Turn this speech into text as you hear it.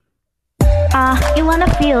You wanna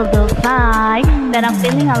feel the vibe that I'm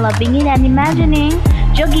feeling, I'm loving it and imagining.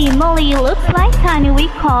 저기 멀리 looks like tiny, we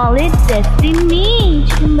call it destiny.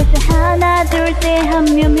 지금부터 하나 둘 셋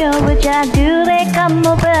하면 묘보자. 그래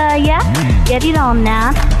까먹어야. Get it on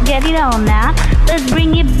now, get it on now. Let's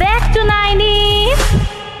bring it back to 90s.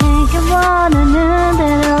 내가 원하는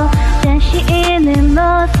대로 다시 있는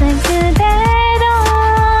모습 그대로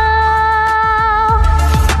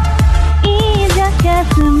이제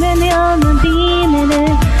가슴을 메우는 비밀을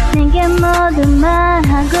내게 모두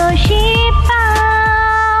말하고 싶어.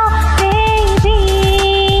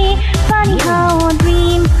 Baby, funny how our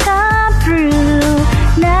dreams come true.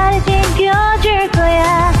 나를 지켜줄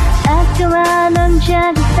거야. 아껴와 넌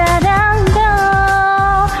작은 사랑도.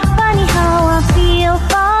 Funny how I feel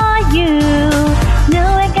for you.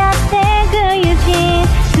 너의 곁에 그려진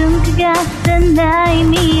꿈 같은 나의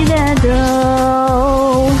미래도.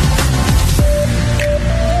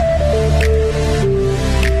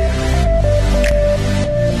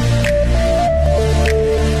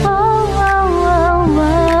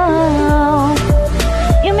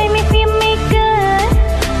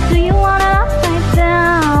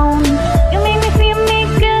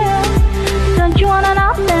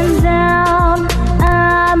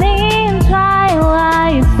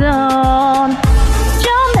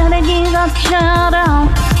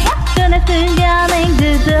 순간엔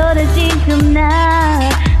그대로 지금 나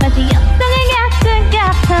마치 역사의 약속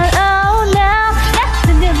같아. Oh no,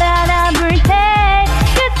 약속을 바라볼 때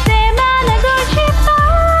그때만 하고 싶어.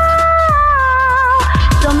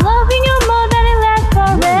 So I'm loving you more than it lasts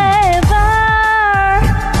forever.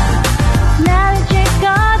 나를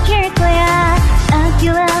지켜줄 거야.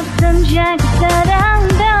 아껴왔던 작은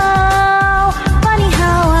사랑도. Funny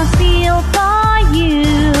how I feel for you.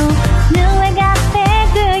 너의 곁에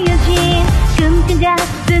그려진 꿈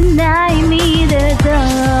같은 나의 미래도.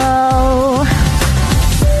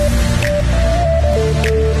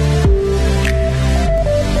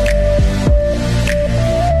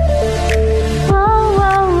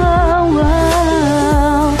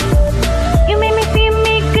 You make me feel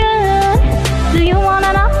me good. Do you want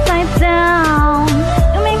an upside down?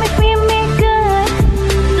 You make me feel me good.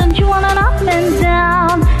 Don't you want an up and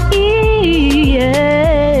down?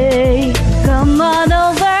 Yeah. Come on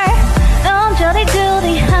over. 저리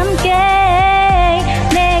둘이 함께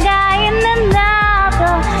내가 있는 나도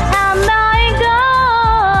I'm 너의 걸.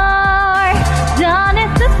 전에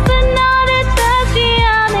슬픈 너를 따지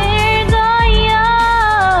않을 거야.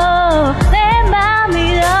 내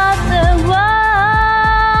맘이었어.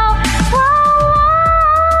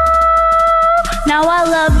 Now I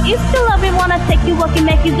love you, still love you, wanna take you walking,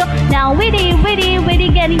 make you go. Now witty, witty, witty,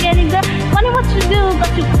 getting good. Funny what you do,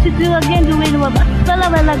 but you do again, do it. But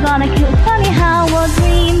Bella gonna kill. Funny how our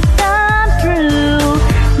dreams come true.